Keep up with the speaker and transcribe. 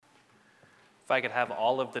If I could have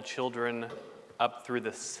all of the children up through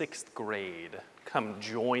the 6th grade come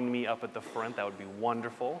join me up at the front, that would be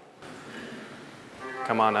wonderful.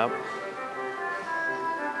 Come on up.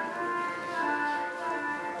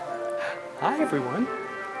 Hi, everyone.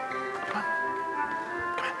 Come on.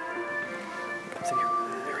 Come on. Come sit here.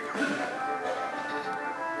 There we go.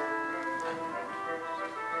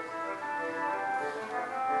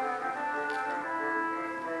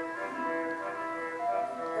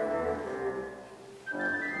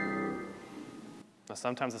 Now,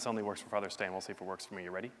 sometimes this only works for Father's Day, and we'll see if it works for me.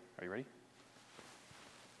 You ready? Are you ready?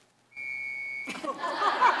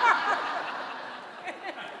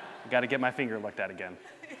 Got to get my finger looked at again.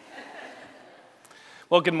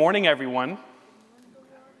 Well, good morning, everyone.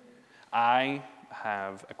 I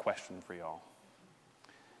have a question for y'all.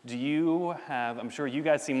 I'm sure you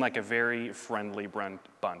guys seem like a very friendly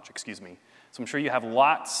bunch, so I'm sure you have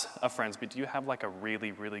lots of friends, but do you have like a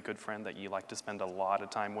really, really good friend that you like to spend a lot of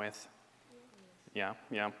time with? Yeah.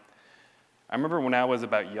 I remember when I was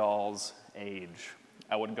about y'all's age,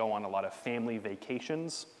 I would go on a lot of family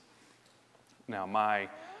vacations. Now, my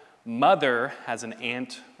mother has an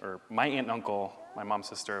aunt, or my aunt and uncle, my mom's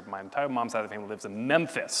sister, my entire mom's side of the family lives in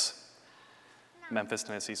Memphis,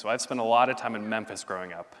 Tennessee. So I've spent a lot of time in Memphis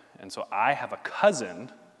growing up. And so I have a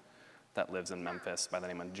cousin that lives in Memphis by the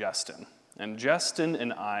name of Justin. And Justin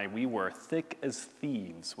and I, we were thick as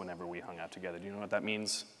thieves whenever we hung out together. Do you know what that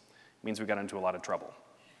means? It means we got into a lot of trouble.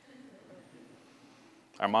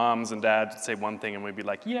 Our moms and dads would say one thing and we'd be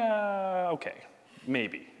like, yeah, okay,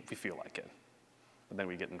 maybe, if we feel like it. But then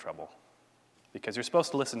we get in trouble. Because you're supposed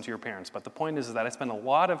to listen to your parents. But the point is that I spent a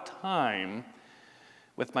lot of time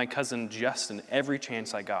with my cousin Justin every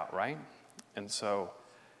chance I got, right? And so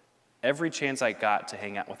every chance I got to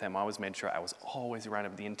hang out with him, I always made sure I was always around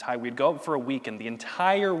him. We'd go up for a week, and the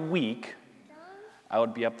entire week, I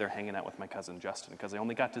would be up there hanging out with my cousin Justin, because I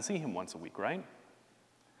only got to see him once a week, right?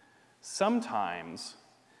 Sometimes,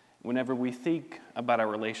 whenever we think about our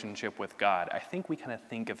relationship with God, I think we kind of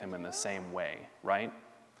think of him in the same way, right?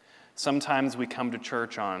 Sometimes we come to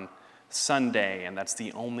church on Sunday, and that's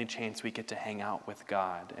the only chance we get to hang out with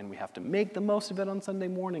God, and we have to make the most of it on Sunday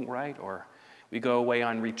morning, right? Or we go away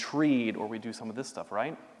on retreat, or we do some of this stuff,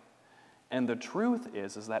 right? And the truth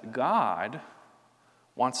is that God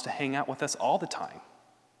wants to hang out with us all the time.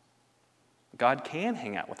 God can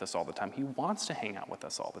hang out with us all the time. He wants to hang out with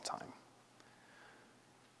us all the time.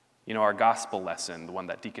 You know, our gospel lesson, the one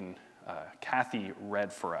that Deacon Kathy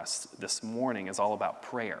read for us this morning, is all about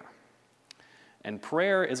prayer. And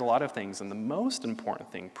prayer is a lot of things, and the most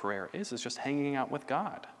important thing prayer is just hanging out with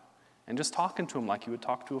God and just talking to him like you would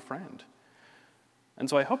talk to a friend. And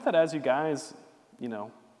so I hope that as you guys,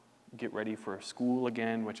 get ready for school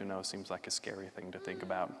again, which I know seems like a scary thing to think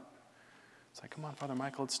about. It's like, come on, Father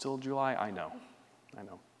Michael, it's still July. I know.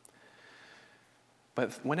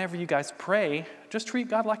 But whenever you guys pray, just treat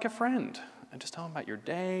God like a friend. And just tell him about your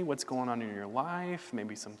day, what's going on in your life,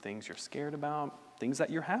 maybe some things you're scared about, things that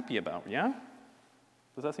you're happy about, yeah?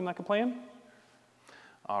 Does that seem like a plan?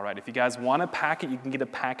 All right, if you guys want a packet, you can get a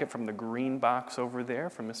packet from the green box over there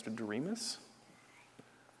from Mr. Doremus.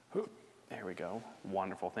 There we go.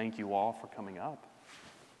 Wonderful. Thank you all for coming up.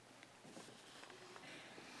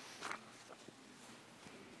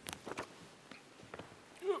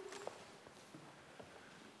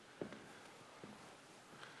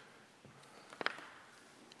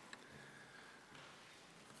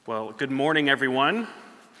 Well, good morning, everyone.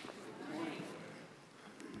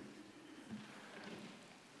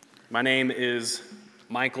 My name is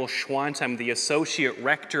Michael Schwant. I'm the Associate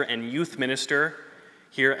Rector and Youth Minister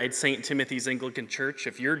here at St. Timothy's Anglican Church.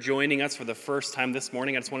 If you're joining us for the first time this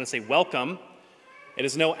morning, I just want to say welcome. It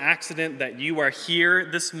is no accident that you are here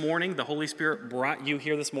this morning. The Holy Spirit brought you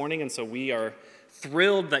here this morning, and so we are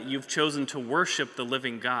thrilled that you've chosen to worship the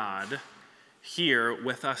living God here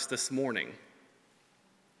with us this morning.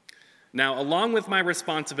 Now, along with my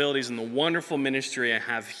responsibilities in the wonderful ministry I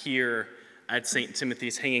have here at St.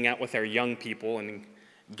 Timothy's, hanging out with our young people and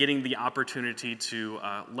getting the opportunity to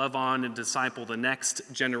love on and disciple the next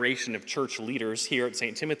generation of church leaders here at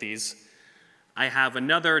St. Timothy's, I have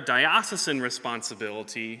another diocesan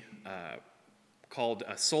responsibility called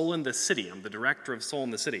Soul in the City. I'm the director of Soul in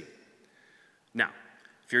the City. Now,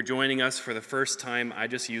 if you're joining us for the first time, I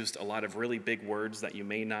just used a lot of really big words that you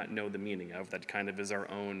may not know the meaning of. That kind of is our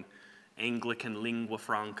own Anglican lingua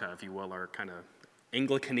franca, if you will, our kind of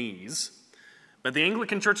Anglicanese. But the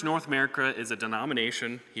Anglican Church North America is a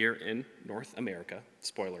denomination here in North America,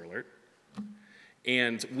 spoiler alert,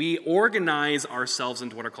 and we organize ourselves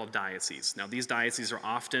into what are called dioceses. Now, these dioceses are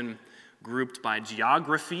often grouped by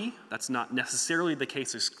geography. That's not necessarily the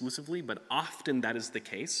case exclusively, but often that is the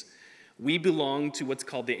case. We belong to what's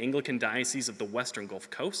called the Anglican Diocese of the Western Gulf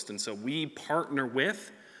Coast, and so we partner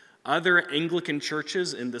with other Anglican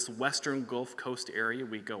churches in this Western Gulf Coast area.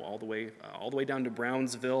 We go all the way down to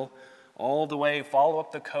Brownsville, all the way, follow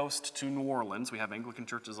up the coast to New Orleans. We have Anglican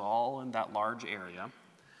churches all in that large area.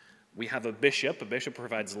 We have a bishop. A bishop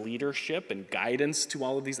provides leadership and guidance to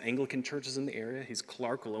all of these Anglican churches in the area. He's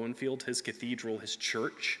Clark Lowenfield. His cathedral, his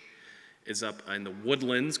church, is up in the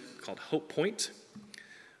Woodlands called Hope Point.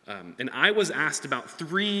 And I was asked about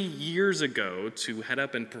 3 years ago to head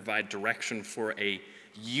up and provide direction for a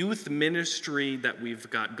youth ministry that we've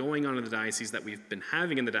got going on in the diocese, that we've been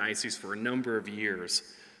having in the diocese for a number of years,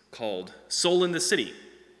 called Soul in the City.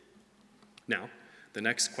 Now, the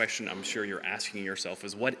next question I'm sure you're asking yourself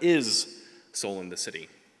is, what is Soul in the City?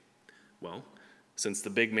 Well, since the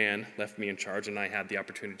big man left me in charge and I had the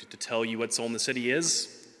opportunity to tell you what Soul in the City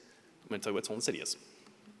is, I'm going to tell you what Soul in the City is.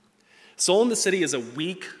 Soul in the City is a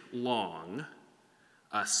week-long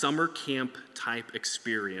summer camp type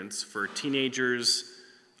experience for teenagers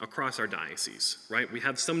across our diocese, right? We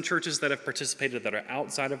have some churches that have participated that are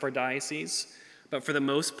outside of our diocese, but for the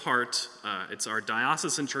most part, it's our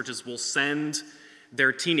diocesan churches will send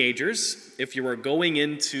their teenagers. If you are going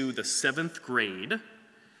into the 7th grade,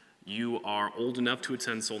 you are old enough to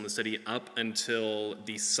attend Soul in the City up until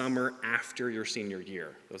the summer after your senior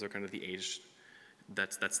year. Those are kind of the age.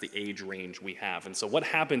 That's the age range we have. And so what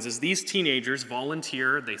happens is these teenagers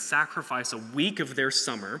volunteer, they sacrifice a week of their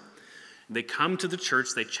summer, they come to the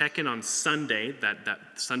church, they check in on Sunday, that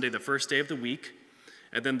Sunday, the first day of the week,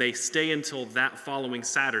 and then they stay until that following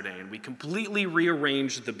Saturday, and we completely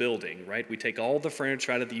rearrange the building, right? We take all the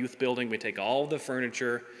furniture out of the youth building, we take all the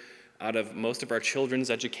furniture out of most of our children's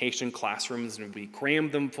education classrooms, and we cram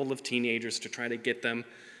them full of teenagers to try to get them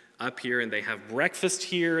up here, and they have breakfast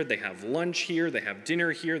here, they have lunch here, they have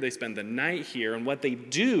dinner here, they spend the night here, and what they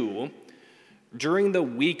do during the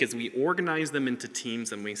week is we organize them into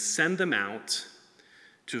teams and we send them out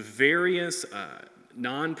to various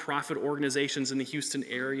nonprofit organizations in the Houston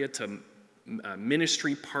area, to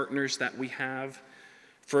ministry partners that we have.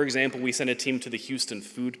 For example, we sent a team to the Houston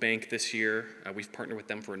Food Bank this year. We've partnered with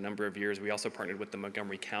them for a number of years. We also partnered with the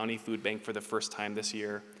Montgomery County Food Bank for the first time this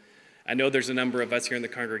year. I know there's a number of us here in the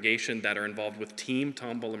congregation that are involved with TEAM,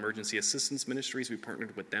 Tomball Emergency Assistance Ministries. We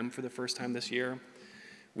partnered with them for the first time this year.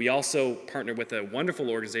 We also partnered with a wonderful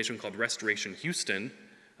organization called Restoration Houston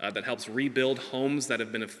that helps rebuild homes that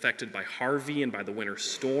have been affected by Harvey and by the winter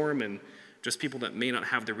storm, and just people that may not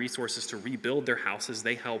have the resources to rebuild their houses.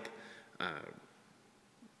 They help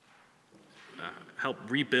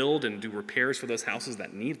rebuild and do repairs for those houses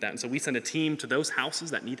that need that. And so we send a team to those houses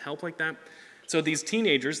that need help like that. So these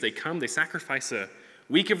teenagers, they come, they sacrifice a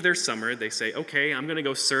week of their summer. They say, okay, I'm going to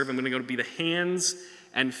go serve. I'm going to go be the hands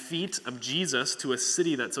and feet of Jesus to a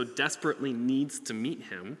city that so desperately needs to meet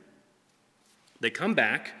him. They come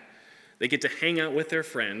back. They get to hang out with their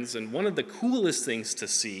friends. And one of the coolest things to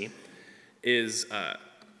see is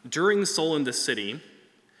during Soul in the City,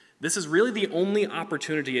 this is really the only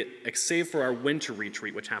opportunity, save for our winter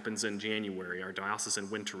retreat, which happens in January, our diocesan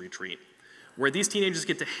winter retreat, where these teenagers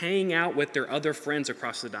get to hang out with their other friends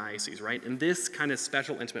across the diocese, right? In this kind of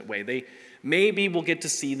special, intimate way. Maybe we'll get to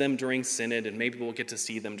see them during synod, and maybe we'll get to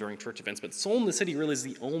see them during church events, but Soul in the City really is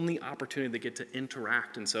the only opportunity they get to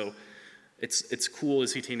interact. And so it's cool to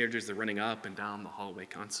see teenagers that are running up and down the hallway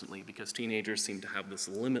constantly, because teenagers seem to have this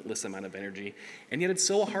limitless amount of energy, and yet it's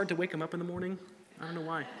so hard to wake them up in the morning. I don't know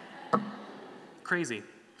why. Crazy.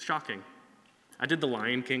 Shocking. I did The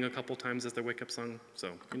Lion King a couple times as their wake-up song,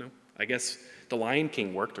 so, I guess The Lion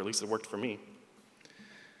King worked, or at least it worked for me.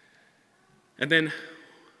 And then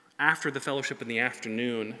after the fellowship in the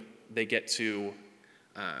afternoon, they get to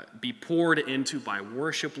be poured into by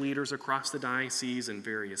worship leaders across the diocese and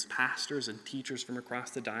various pastors and teachers from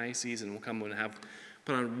across the diocese, and we'll come and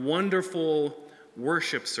put on wonderful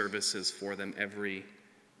worship services for them every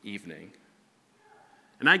evening.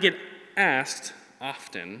 And I get asked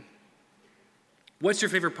often, what's your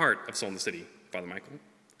favorite part of Soul in the City, Father Michael?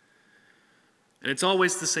 And it's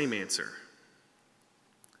always the same answer.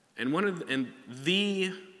 And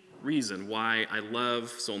the reason why I love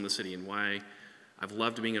Soul in the City and why I've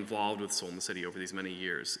loved being involved with Soul in the City over these many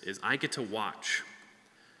years is I get to watch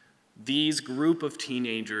these group of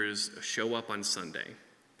teenagers show up on Sunday.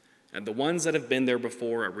 And the ones that have been there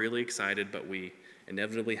before are really excited, but we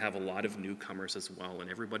inevitably have a lot of newcomers as well, and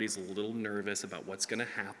everybody's a little nervous about what's going to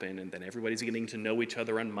happen, and then everybody's getting to know each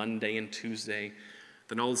other on Monday and Tuesday.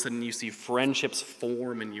 Then all of a sudden you see friendships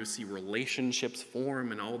form, and you see relationships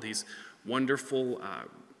form, and all these wonderful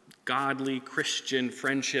godly Christian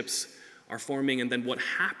friendships are forming, and then what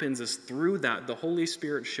happens is through that, the Holy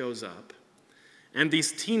Spirit shows up. And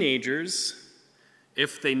these teenagers,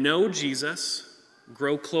 if they know Jesus,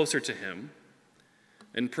 grow closer to him.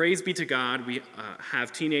 And praise be to God, we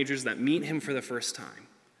have teenagers that meet him for the first time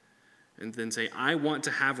and then say, I want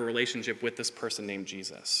to have a relationship with this person named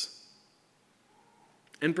Jesus.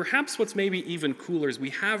 And perhaps what's maybe even cooler is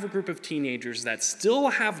we have a group of teenagers that still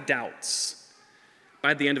have doubts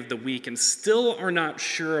by the end of the week and still are not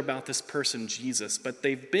sure about this person, Jesus, but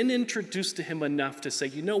they've been introduced to him enough to say,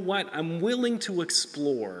 you know what, I'm willing to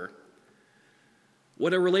explore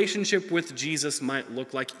what a relationship with Jesus might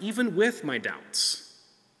look like, even with my doubts.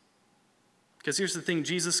 Because here's the thing,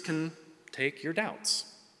 Jesus can take your doubts.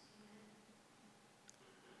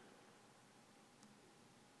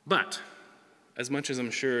 But as much as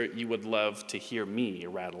I'm sure you would love to hear me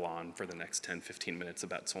rattle on for the next 10, 15 minutes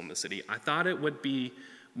about Soul in the City, I thought it would be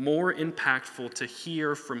more impactful to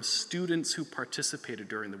hear from students who participated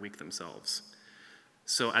during the week themselves.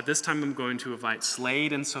 So at this time, I'm going to invite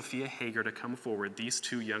Slade and Sophia Hager to come forward. These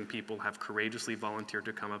two young people have courageously volunteered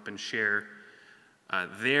to come up and share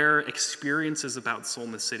their experiences about Soul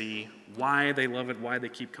in the City, why they love it, why they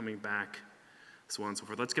keep coming back, so on and so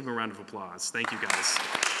forth. Let's give them a round of applause. Thank you, guys.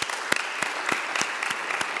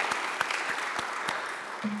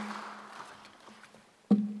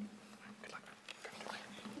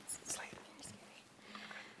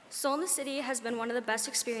 Soul in the City has been one of the best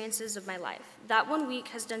experiences of my life. That 1 week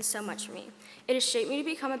has done so much for me. It has shaped me to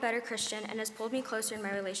become a better Christian and has pulled me closer in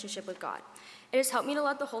my relationship with God. It has helped me to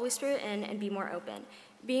let the Holy Spirit in and be more open.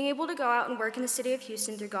 Being able to go out and work in the city of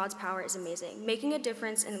Houston through God's power is amazing. Making a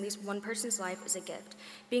difference in at least one person's life is a gift.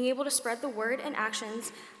 Being able to spread the word and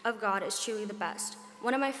actions of God is truly the best.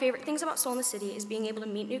 One of my favorite things about Soul in the City is being able to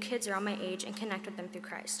meet new kids around my age and connect with them through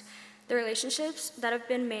Christ. The relationships that have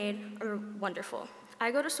been made are wonderful. I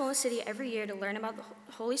go to Soul in the City every year to learn about the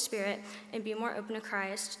Holy Spirit and be more open to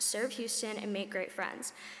Christ, serve Houston, and make great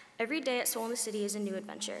friends. Every day at Soul in the City is a new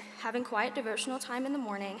adventure. Having quiet devotional time in the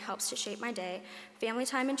morning helps to shape my day. Family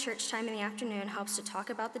time and church time in the afternoon helps to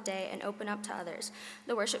talk about the day and open up to others.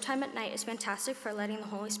 The worship time at night is fantastic for letting the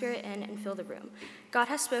Holy Spirit in and fill the room. God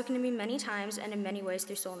has spoken to me many times and in many ways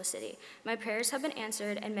through Soul in the City. My prayers have been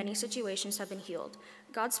answered and many situations have been healed.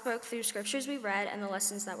 God spoke through scriptures we read and the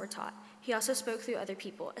lessons that were taught. He also spoke through other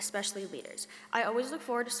people, especially leaders. I always look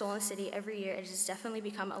forward to Soul in the City every year. It has definitely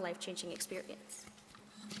become a life-changing experience.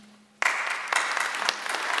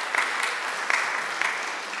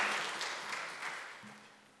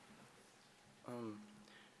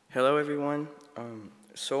 Hello, everyone.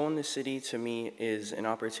 Soul in the City to me is an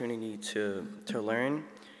opportunity to learn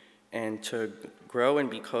and to grow and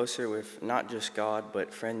be closer with not just God,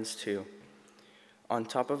 but friends too. On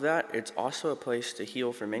top of that, it's also a place to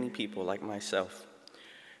heal for many people like myself.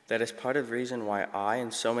 That is part of the reason why I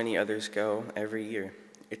and so many others go every year.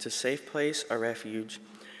 It's a safe place, a refuge,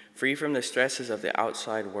 free from the stresses of the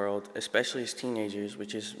outside world, especially as teenagers,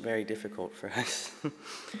 which is very difficult for us.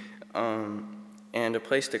 And a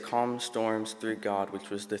place to calm storms through God, which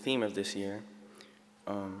was the theme of this year.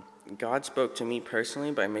 God spoke to me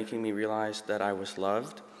personally by making me realize that I was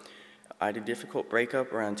loved. I had a difficult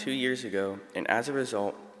breakup around 2 years ago, and as a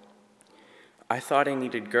result, I thought I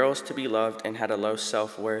needed girls to be loved and had a low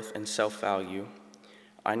self-worth and self-value.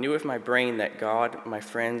 I knew with my brain that God, my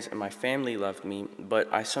friends, and my family loved me,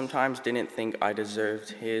 but I sometimes didn't think I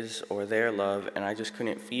deserved his or their love, and I just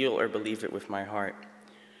couldn't feel or believe it with my heart.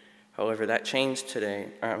 However, that changed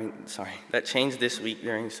this week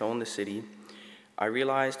during Soul in the City. I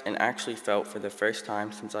realized and actually felt for the first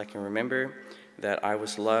time since I can remember that I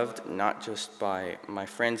was loved not just by my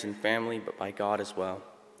friends and family, but by God as well.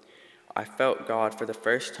 I felt God for the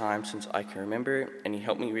first time since I can remember, and he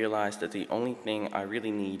helped me realize that the only thing I really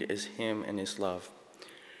need is him and his love.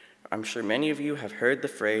 I'm sure many of you have heard the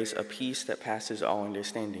phrase, a peace that passes all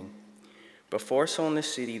understanding. Before Soul in the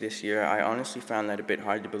City this year, I honestly found that a bit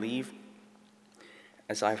hard to believe,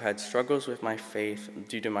 as I've had struggles with my faith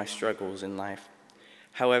due to my struggles in life.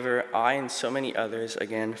 However, I and so many others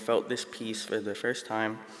again felt this peace for the first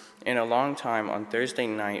time in a long time on Thursday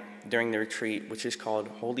night during the retreat, which is called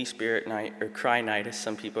Holy Spirit Night, or Cry Night as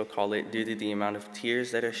some people call it, due to the amount of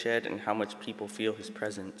tears that are shed and how much people feel his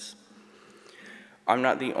presence. I'm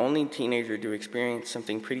not the only teenager to experience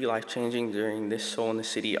something pretty life-changing during this Soul in the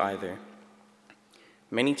City either.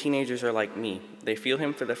 Many teenagers are like me. They feel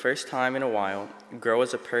him for the first time in a while, grow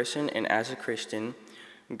as a person and as a Christian,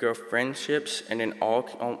 grow friendships, and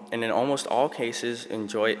in almost all cases,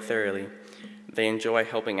 enjoy it thoroughly. They enjoy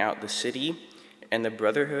helping out the city and the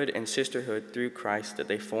brotherhood and sisterhood through Christ that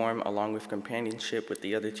they form, along with companionship with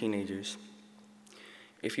the other teenagers.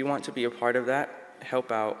 If you want to be a part of that, help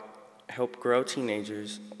grow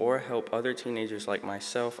teenagers, or help other teenagers like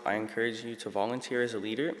myself, I encourage you to volunteer as a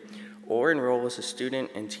leader or enroll as a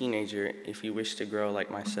student and teenager if you wish to grow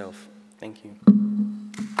like myself. Thank you.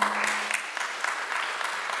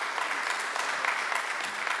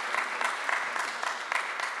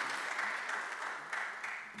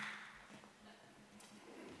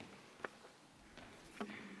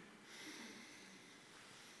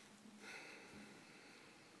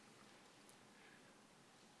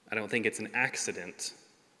 I don't think it's an accident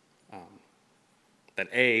that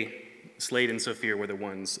Slade and Sophia were the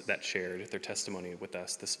ones that shared their testimony with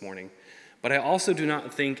us this morning. But I also do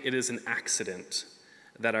not think it is an accident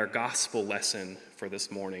that our gospel lesson for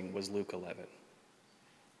this morning was Luke 11.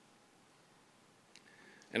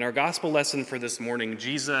 In our gospel lesson for this morning,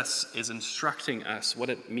 Jesus is instructing us what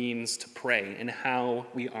it means to pray and how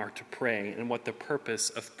we are to pray and what the purpose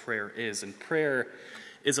of prayer is. And prayer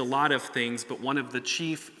is a lot of things, but one of the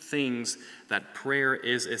chief things that prayer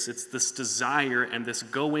is it's this desire and this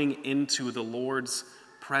going into the Lord's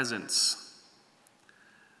presence.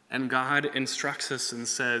 And God instructs us and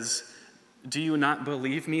says, do you not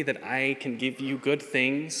believe me that I can give you good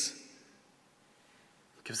things?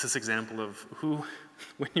 Gives this example of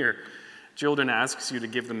when your children asks you to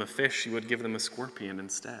give them a fish, you would give them a scorpion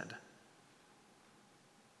instead.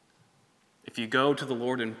 If you go to the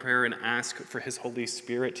Lord in prayer and ask for his Holy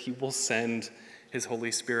Spirit, he will send his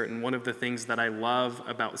Holy Spirit. And one of the things that I love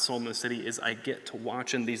about Soul in the City is I get to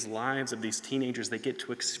watch in these lives of these teenagers, they get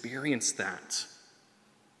to experience that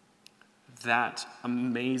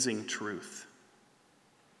amazing truth.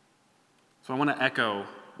 So I want to echo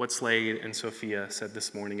what Slade and Sophia said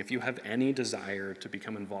this morning. If you have any desire to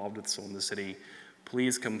become involved with Soul in the City,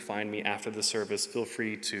 please come find me after the service. Feel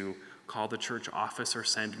free to call the church office or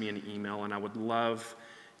send me an email, and I would love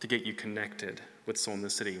to get you connected with Soul in the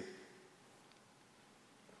City.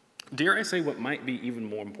 Dare I say what might be even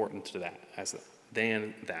more important to that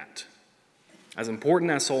than that? As important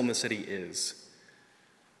as Soul in the City is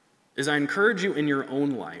I encourage you in your own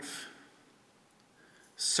life,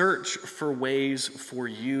 search for ways for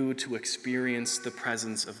you to experience the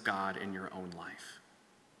presence of God in your own life.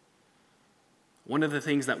 One of the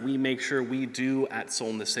things that we make sure we do at Soul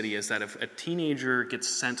in the City is that if a teenager gets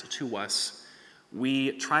sent to us,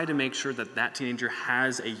 we try to make sure that that teenager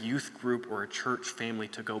has a youth group or a church family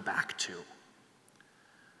to go back to,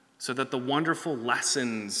 so that the wonderful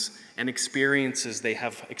lessons and experiences they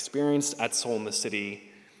have experienced at Soul in the City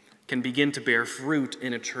can begin to bear fruit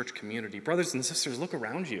in a church community. Brothers and sisters, look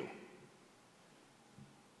around you.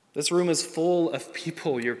 This room is full of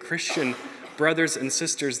people, your Christian brothers and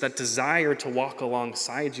sisters, that desire to walk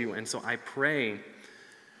alongside you. And so I pray,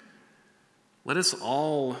 let us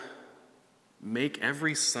all make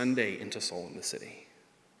every Sunday into Soul in the City.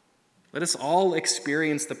 Let us all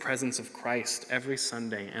experience the presence of Christ every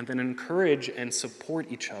Sunday and then encourage and support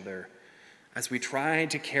each other as we try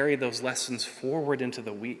to carry those lessons forward into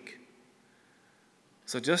the week.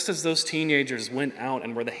 So just as those teenagers went out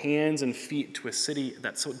and were the hands and feet to a city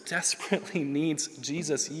that so desperately needs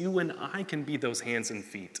Jesus, you and I can be those hands and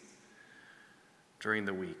feet during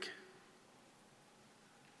the week.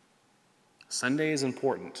 Sunday is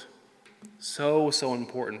important. So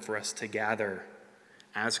important for us to gather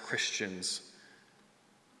as Christians,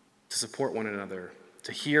 to support one another,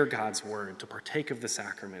 to hear God's word, to partake of the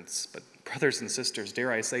sacraments. But brothers and sisters,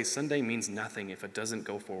 dare I say, Sunday means nothing if it doesn't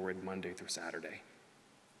go forward Monday through Saturday.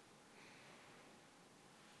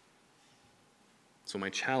 So my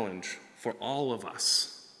challenge for all of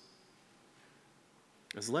us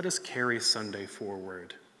is let us carry Sunday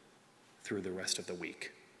forward through the rest of the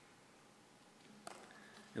week.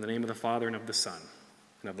 In the name of the Father, and of the Son,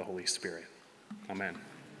 and of the Holy Spirit. Amen.